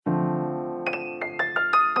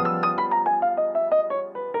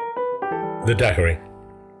The daiquiri.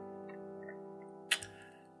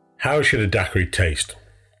 How should a daiquiri taste?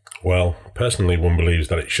 Well, personally, one believes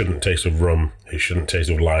that it shouldn't taste of rum, it shouldn't taste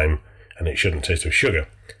of lime, and it shouldn't taste of sugar.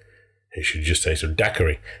 It should just taste of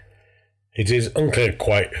daiquiri. It is unclear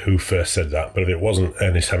quite who first said that, but if it wasn't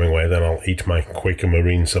Ernest Hemingway, then I'll eat my Quaker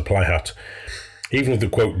Marine supply hat. Even if the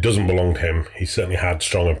quote doesn't belong to him, he certainly had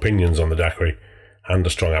strong opinions on the daiquiri and a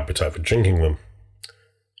strong appetite for drinking them.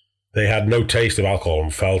 They had no taste of alcohol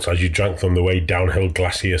and felt, as you drank them, the way downhill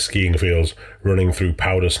glacier skiing fields running through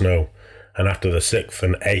powder snow, and after the 6th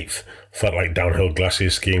and 8th felt like downhill glacier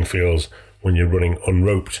skiing fields when you're running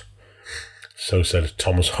unroped. So said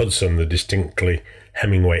Thomas Hudson, the distinctly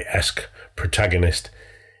Hemingway-esque protagonist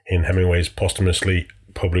in Hemingway's posthumously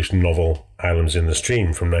published novel Islands in the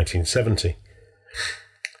Stream from 1970.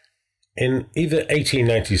 In either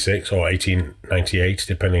 1896 or 1898,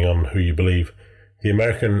 depending on who you believe, the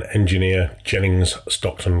American engineer Jennings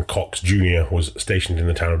Stockton Cox Jr. was stationed in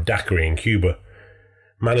the town of Daiquiri in Cuba,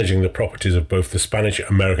 managing the properties of both the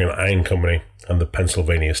Spanish-American Iron Company and the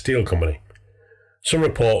Pennsylvania Steel Company. Some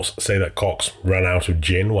reports say that Cox ran out of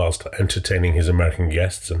gin whilst entertaining his American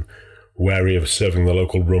guests, and wary of serving the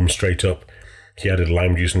local rum straight up, he added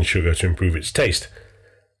lime juice and sugar to improve its taste.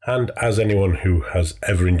 And as anyone who has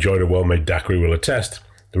ever enjoyed a well-made daiquiri will attest,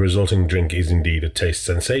 the resulting drink is indeed a taste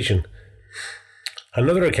sensation.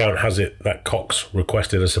 Another account has it that Cox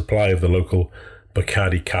requested a supply of the local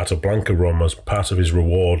Bacardi Carta Blanca rum as part of his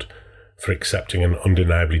reward for accepting an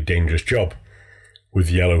undeniably dangerous job, with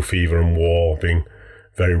yellow fever and war being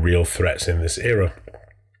very real threats in this era.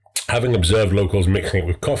 Having observed locals mixing it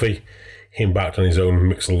with coffee, he embarked on his own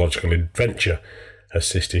mixological adventure,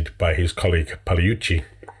 assisted by his colleague Pagliucci.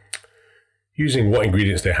 Using what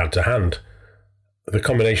ingredients they had to hand, the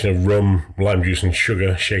combination of rum, lime juice and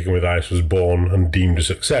sugar shaken with ice was born and deemed a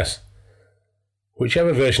success.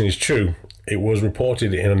 Whichever version is true, it was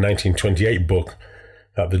reported in a 1928 book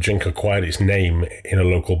that the drink acquired its name in a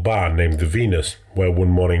local bar named the Venus, where one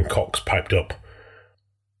morning Cox piped up,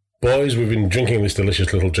 "Boys, we've been drinking this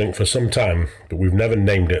delicious little drink for some time, but we've never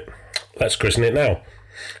named it. Let's christen it now.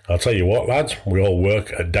 I'll tell you what, lads, we all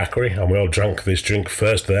work at Daiquiri and we all drank this drink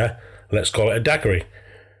first there. Let's call it a daiquiri."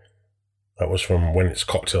 That was from When It's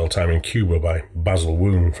Cocktail Time in Cuba by Basil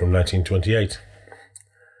Woon from 1928.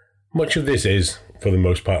 Much of this is, for the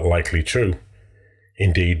most part, likely true.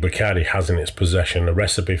 Indeed, Bacardi has in its possession a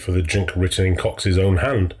recipe for the drink written in Cox's own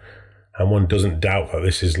hand, and one doesn't doubt that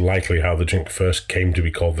this is likely how the drink first came to be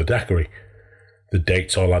called the daiquiri. The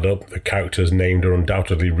dates all add up, the characters named are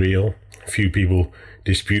undoubtedly real, few people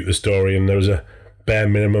dispute the story, and there is a bare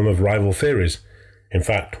minimum of rival theories. In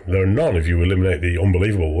fact, there are none if you eliminate the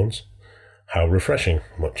unbelievable ones. How refreshing,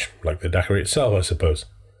 much like the daiquiri itself, I suppose.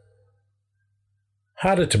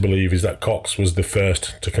 Harder to believe is that Cox was the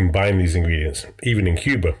first to combine these ingredients, even in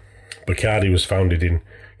Cuba. Bacardi was founded in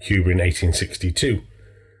Cuba in 1862.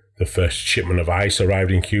 The first shipment of ice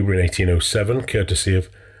arrived in Cuba in 1807, courtesy of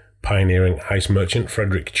pioneering ice merchant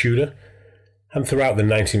Frederick Tudor, and throughout the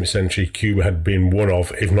 19th century, Cuba had been one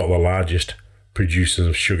of, if not the largest, producers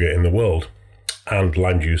of sugar in the world, and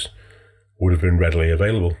lime juice would have been readily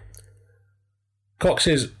available.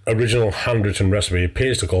 Cox's original handwritten recipe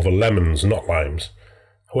appears to call for lemons, not limes.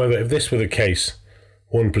 However, if this were the case,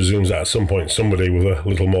 one presumes that at some point somebody with a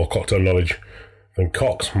little more cocktail knowledge than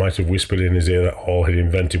Cox might have whispered in his ear that all he'd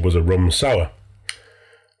invented was a rum sour.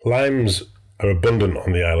 Limes are abundant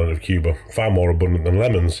on the island of Cuba, far more abundant than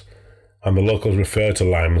lemons, and the locals refer to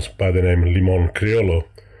limes by the name limon criollo,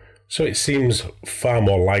 so it seems far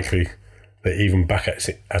more likely that even back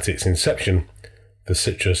at its inception, the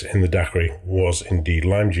citrus in the daiquiri was indeed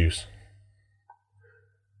lime juice.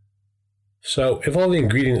 So, if all the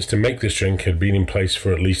ingredients to make this drink had been in place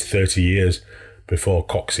for at least 30 years before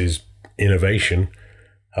Cox's innovation,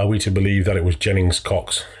 are we to believe that it was Jennings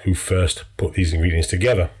Cox who first put these ingredients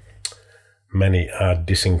together? Many are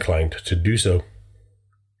disinclined to do so.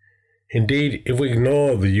 Indeed, if we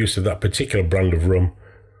ignore the use of that particular brand of rum,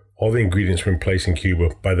 all the ingredients were in place in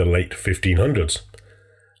Cuba by the late 1500s.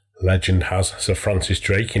 Legend has Sir Francis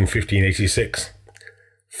Drake in 1586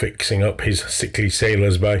 fixing up his sickly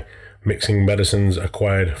sailors by mixing medicines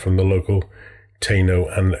acquired from the local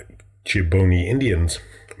Taino and Chiboni Indians,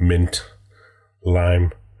 mint,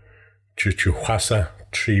 lime, chuchuhasa,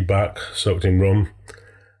 tree bark soaked in rum,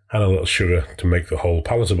 and a little sugar to make the whole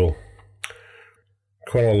palatable.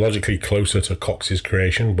 Chronologically closer to Cox's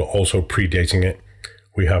creation, but also predating it,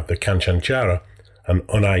 we have the canchanchara, an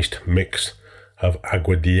uniced mix of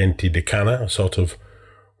aguardiente de cana, a sort of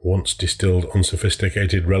once distilled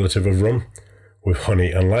unsophisticated relative of rum, with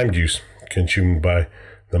honey and lime juice, consumed by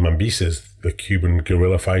the Mambises, the Cuban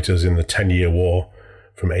guerrilla fighters in the 10-year war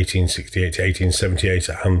from 1868 to 1878,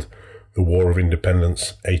 and the War of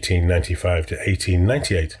Independence, 1895 to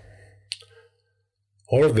 1898.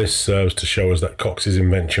 All of this serves to show us that Cox's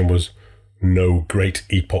invention was no great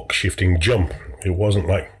epoch-shifting jump. It wasn't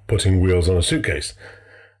like putting wheels on a suitcase.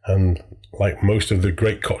 And like most of the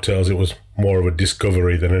great cocktails, it was more of a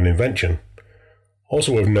discovery than an invention.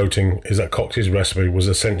 Also worth noting is that Cox's recipe was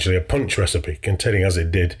essentially a punch recipe, containing, as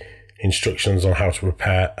it did, instructions on how to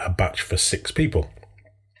prepare a batch for 6 people,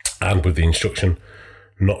 and with the instruction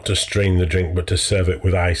not to strain the drink but to serve it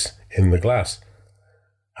with ice in the glass.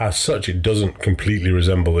 As such, it doesn't completely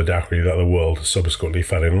resemble the daiquiri that the world subsequently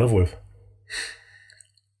fell in love with.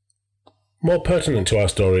 More pertinent to our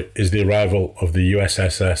story is the arrival of the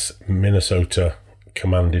USS Minnesota,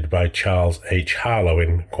 commanded by Charles H. Harlow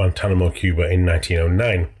in Guantanamo, Cuba in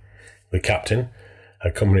 1909. The captain,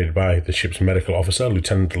 accompanied by the ship's medical officer,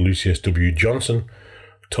 Lieutenant Lucius W. Johnson,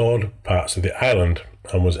 toured parts of the island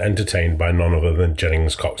and was entertained by none other than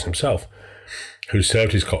Jennings Cox himself, who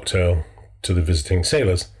served his cocktail to the visiting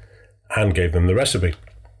sailors and gave them the recipe.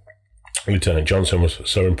 Lieutenant Johnson was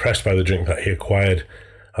so impressed by the drink that he acquired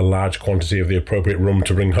a large quantity of the appropriate rum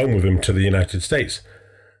to bring home with him to the United States,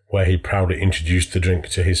 where he proudly introduced the drink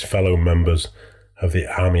to his fellow members of the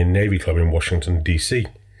Army and Navy Club in Washington, D.C.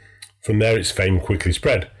 From there, its fame quickly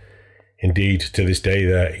spread. Indeed, to this day,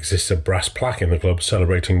 there exists a brass plaque in the club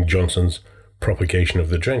celebrating Johnson's propagation of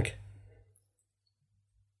the drink.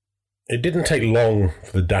 It didn't take long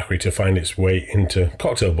for the daiquiri to find its way into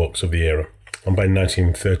cocktail books of the era, and by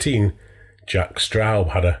 1913, Jack Straub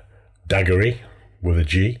had a daiquiri, with a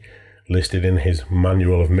G, listed in his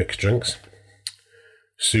Manual of Mixed Drinks.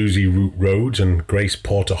 Susie Root Rhodes and Grace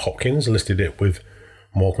Porter Hopkins listed it with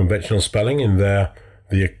more conventional spelling in their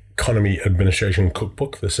The Economy Administration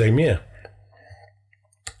Cookbook the same year.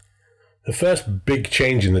 The first big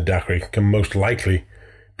change in the daiquiri can most likely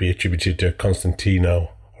be attributed to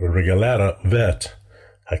Constantino Regalera Vert,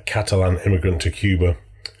 a Catalan immigrant to Cuba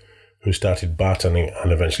who started bartending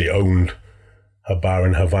and eventually owned a bar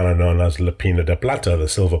in Havana known as La Pina de Plata, the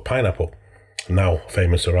Silver Pineapple, now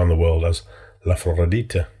famous around the world as La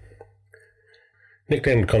Floridita.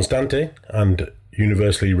 Nicknamed Constante and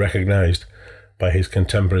universally recognized by his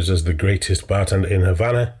contemporaries as the greatest bartender in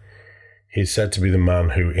Havana, he is said to be the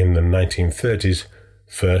man who, in the 1930s,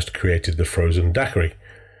 first created the frozen daiquiri,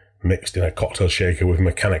 mixed in a cocktail shaker with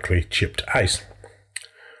mechanically chipped ice.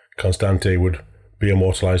 Constante would be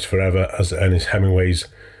immortalized forever as Ernest Hemingway's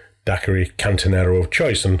daiquiri cantonero of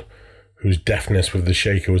choice, and whose deftness with the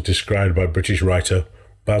shaker was described by British writer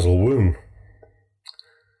Basil Woon.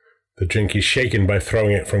 The drink is shaken by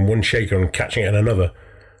throwing it from one shaker and catching it in another,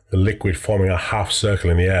 the liquid forming a half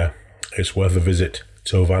circle in the air. It's worth a visit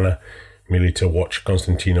to Havana merely to watch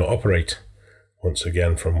Constantino operate, once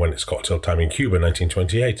again from When It's Cocktail Time in Cuba,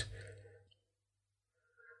 1928.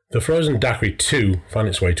 The frozen daiquiri too found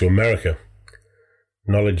its way to America.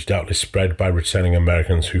 Knowledge doubtless spread by returning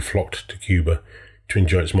Americans who flocked to Cuba to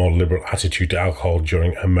enjoy its more liberal attitude to alcohol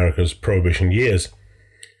during America's Prohibition years.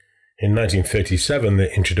 In 1937,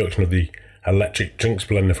 the introduction of the electric drinks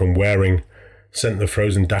blender from Waring sent the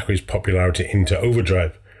frozen daiquiri's popularity into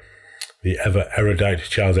overdrive. The ever-erudite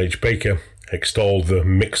Charles H. Baker extolled the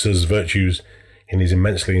mixer's virtues in his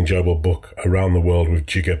immensely enjoyable book Around the World with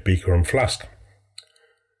Jigger, Beaker and Flask.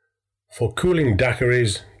 For cooling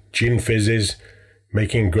daiquiris, gin fizzes,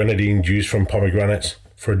 making grenadine juice from pomegranates,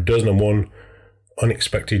 for 101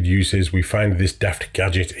 unexpected uses, we find this daft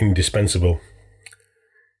gadget indispensable.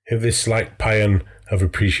 If this slight paean of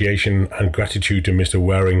appreciation and gratitude to Mr.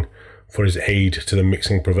 Waring for his aid to the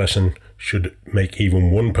mixing profession should make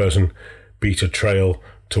even one person beat a trail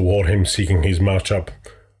toward him seeking his mousetrap,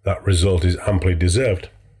 that result is amply deserved.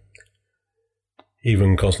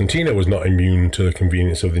 Even Constantino was not immune to the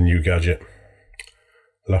convenience of the new gadget.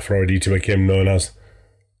 La Floridita became known as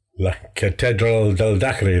La Catedral del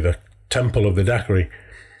Daiquiri, the Temple of the Daiquiri,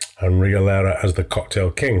 and Regalera as the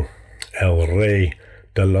Cocktail King, El Rey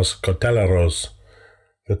de los Cocteleros.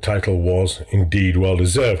 The title was indeed well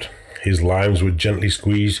deserved. His limes were gently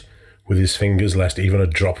squeezed with his fingers lest even a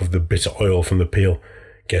drop of the bitter oil from the peel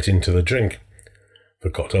get into the drink. The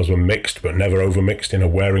cocktails were mixed but never overmixed in a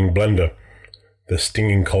Waring blender. The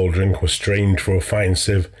stinging cold drink was strained through a fine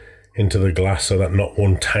sieve into the glass so that not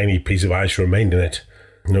one tiny piece of ice remained in it.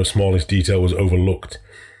 No smallest detail was overlooked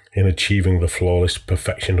in achieving the flawless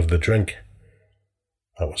perfection of the drink.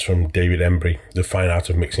 That was from David Embry, The Fine Art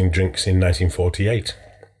of Mixing Drinks in 1948.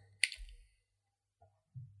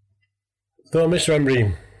 Though Mr.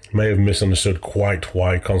 Embry may have misunderstood quite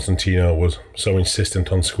why Constantino was so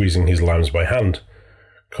insistent on squeezing his limes by hand,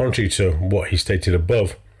 Contrary to what he stated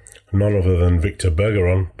above, none other than Victor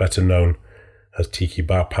Bergeron, better known as tiki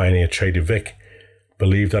bar pioneer Trader Vic,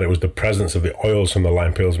 believed that it was the presence of the oils from the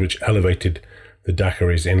lime peels which elevated the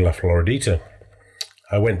daiquiris in La Floridita.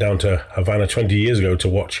 I went down to Havana 20 years ago to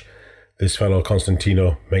watch this fellow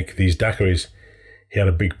Constantino make these daiquiris. He had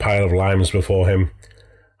a big pile of limes before him,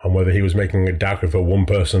 and whether he was making a daiquiri for one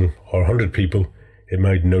person or 100 people, it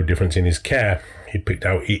made no difference in his care. He picked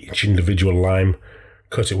out each individual lime,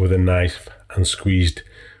 cut it with a knife, and squeezed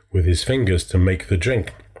with his fingers to make the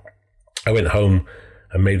drink. I went home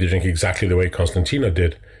and made the drink exactly the way Constantino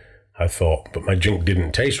did. I thought, but my drink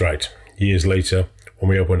didn't taste right. Years later, when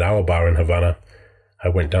we opened our bar in Havana, I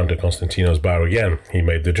went down to Constantino's bar again. He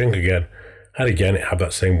made the drink again, and again it had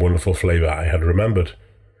that same wonderful flavour I had remembered.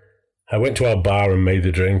 I went to our bar and made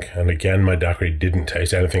the drink, and again my daiquiri didn't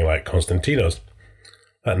taste anything like Constantino's.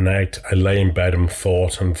 That night, I lay in bed and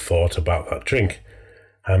thought about that drink.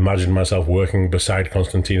 I imagined myself working beside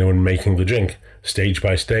Constantino and making the drink, stage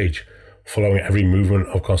by stage, following every movement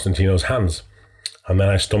of Constantino's hands. And then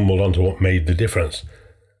I stumbled onto what made the difference.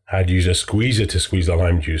 I had used a squeezer to squeeze the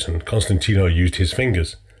lime juice, and Constantino used his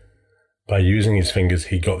fingers. By using his fingers,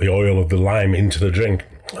 he got the oil of the lime into the drink,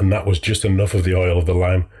 and that was just enough of the oil of the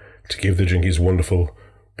lime to give the drink its wonderful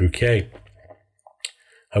bouquet.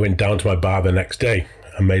 I went down to my bar the next day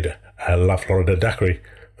and made a La Florida daiquiri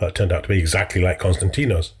that turned out to be exactly like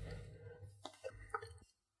Constantino's.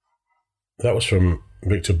 That was from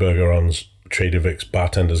Victor Bergeron's Trader Vic's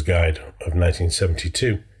Bartender's Guide of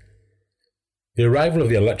 1972. The arrival of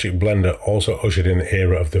the electric blender also ushered in the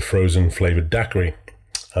era of the frozen flavoured daiquiri,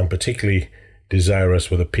 and particularly desirous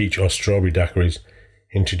were the peach or strawberry daiquiris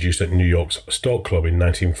introduced at New York's Stork Club in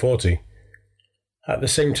 1940. At the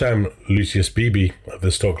same time, Lucius Beebe of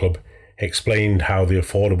the Stork Club explained how the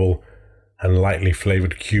affordable and lightly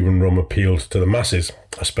flavoured Cuban rum appealed to the masses,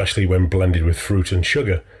 especially when blended with fruit and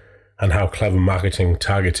sugar, and how clever marketing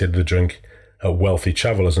targeted the drink at wealthy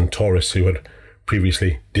travellers and tourists who had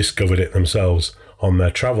previously discovered it themselves on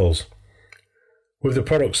their travels. With the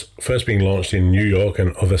products first being launched in New York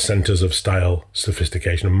and other centres of style,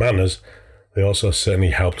 sophistication and manners, they also certainly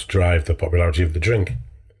helped drive the popularity of the drink.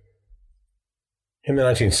 In the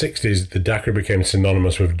 1960s, the daiquiri became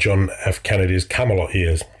synonymous with John F. Kennedy's Camelot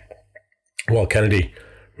years. While Kennedy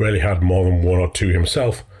rarely had more than one or two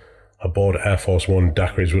himself, aboard Air Force One,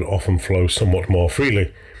 daiquiris would often flow somewhat more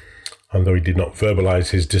freely, and though he did not verbalize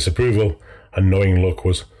his disapproval, a knowing look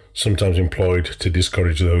was sometimes employed to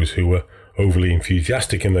discourage those who were overly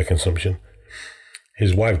enthusiastic in their consumption.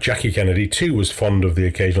 His wife Jackie Kennedy too was fond of the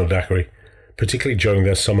occasional daiquiri, particularly during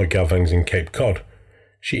their summer gatherings in Cape Cod.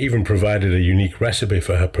 She even provided a unique recipe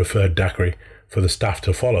for her preferred daiquiri for the staff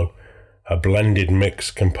to follow, a blended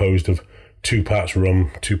mix composed of 2 parts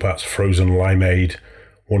rum, 2 parts frozen limeade,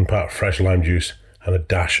 1 part fresh lime juice, and a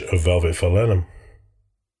dash of velvet falernum.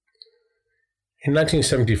 In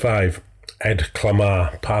 1975, Ed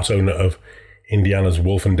Clamar, part owner of Indiana's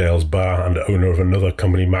Wolfendale's bar and owner of another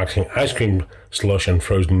company marketing ice cream, slush and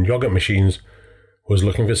frozen yogurt machines, was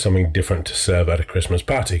looking for something different to serve at a Christmas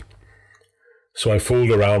party. So I fooled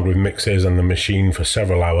around with mixers and the machine for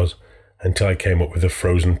several hours until I came up with a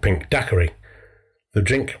frozen pink daiquiri. The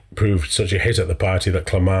drink proved such a hit at the party that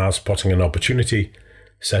Clamar, spotting an opportunity,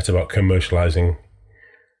 set about commercializing.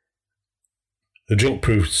 The drink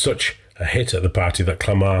proved such a hit at the party that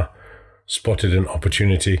Clamar spotted an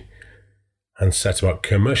opportunity and set about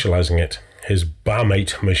commercializing it. His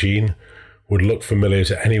barmate machine would look familiar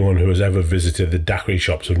to anyone who has ever visited the daiquiri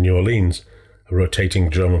shops of New Orleans, a rotating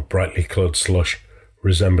drum of brightly coloured slush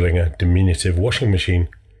resembling a diminutive washing machine.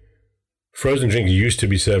 Frozen drinks used to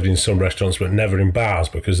be served in some restaurants but never in bars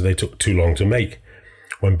because they took too long to make.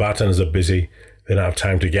 When bartenders are busy, they don't have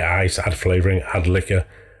time to get ice, add flavouring, add liquor,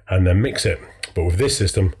 and then mix it. But with this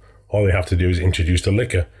system, all they have to do is introduce the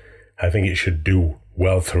liquor. I think it should do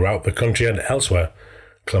well throughout the country and elsewhere,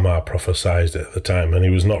 Clamar prophesied at the time, and he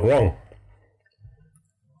was not wrong.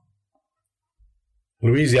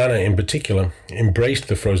 Louisiana, in particular, embraced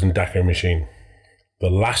the frozen daiquiri machine. The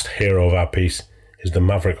last hero of our piece is the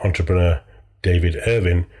maverick entrepreneur David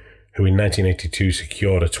Irvin, who in 1982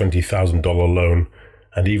 secured a $20,000 loan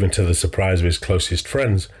and, even to the surprise of his closest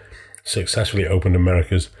friends, successfully opened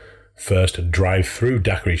America's first drive-through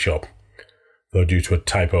daiquiri shop, though due to a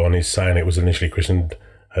typo on his sign it was initially christened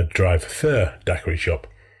a drive-thru daiquiri shop.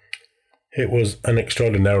 It was an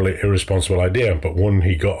extraordinarily irresponsible idea, but one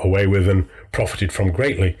he got away with and profited from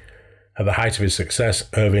greatly. At the height of his success,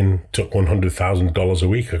 Irvin took $100,000 a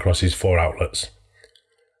week across his 4 outlets.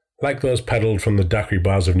 Like those peddled from the daiquiri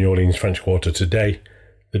bars of New Orleans French Quarter today,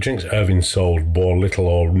 the drinks Irvin sold bore little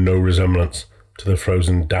or no resemblance to the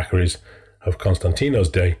frozen daiquiris of Constantino's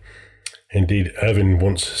day. Indeed, Irvin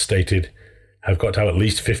once stated, "I've got to have at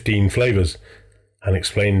least 15 flavours," and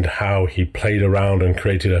explained how he played around and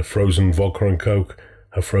created a frozen vodka and coke,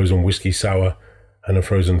 a frozen whiskey sour, and a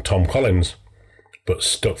frozen Tom Collins, but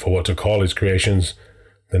stuck for what to call his creations.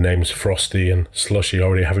 The names Frosty and Slushy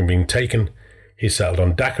already having been taken, he settled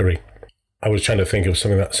on daiquiri. I was trying to think of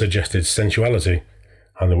something that suggested sensuality,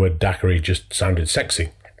 and the word daiquiri just sounded sexy.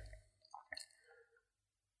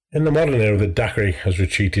 In the modern era, the daiquiri has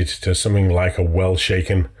retreated to something like a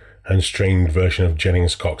well-shaken and strained version of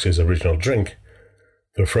Jennings Cox's original drink.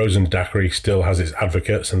 The frozen daiquiri still has its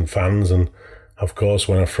advocates and fans, and of course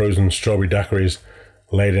when a frozen strawberry daiquiri is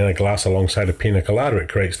laid in a glass alongside a pina colada, it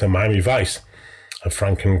creates the Miami Vice, a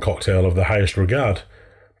Franken cocktail of the highest regard.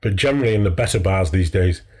 But generally in the better bars these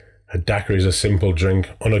days, a daiquiri is a simple drink,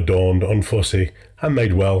 unadorned, unfussy, and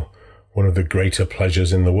made well, one of the greater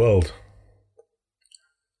pleasures in the world.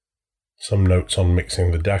 Some notes on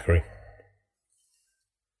mixing the daiquiri.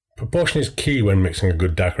 Proportion is key when mixing a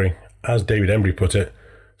good daiquiri. As David Embry put it,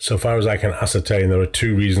 so far as I can ascertain, there are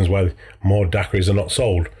two reasons why more daiquiris are not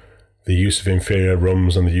sold: the use of inferior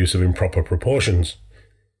rums and the use of improper proportions.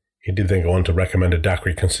 He did then go on to recommend a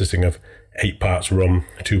daiquiri consisting of 8 parts rum,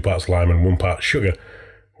 2 parts lime and 1 part sugar,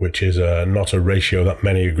 which is not a ratio that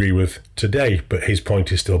many agree with today, but his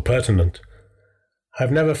point is still pertinent.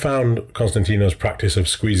 I've never found Constantino's practice of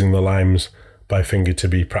squeezing the limes by finger to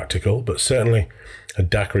be practical, but certainly a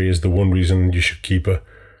daiquiri is the one reason you should keep a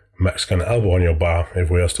Mexican elbow on your bar, if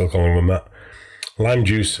we are still calling them that. Lime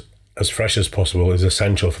juice, as fresh as possible, is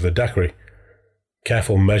essential for the daiquiri.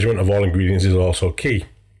 Careful measurement of all ingredients is also key.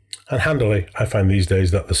 And handily, I find these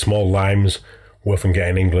days that the small limes we often get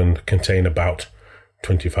in England contain about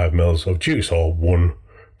 25 ml of juice, or 1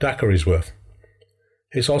 daiquiri's worth.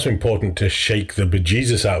 It's also important to shake the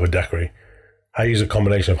bejesus out of a daiquiri. I use a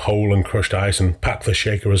combination of whole and crushed ice and pack the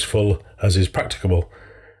shaker as full as is practicable,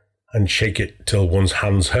 and shake it till one's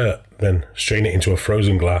hands hurt, then strain it into a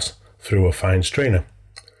frozen glass through a fine strainer.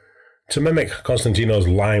 To mimic Constantino's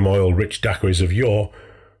lime oil rich daiquiris of yore,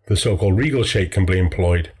 the so-called regal shake can be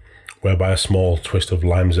employed, whereby a small twist of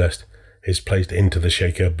lime zest is placed into the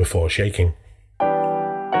shaker before shaking.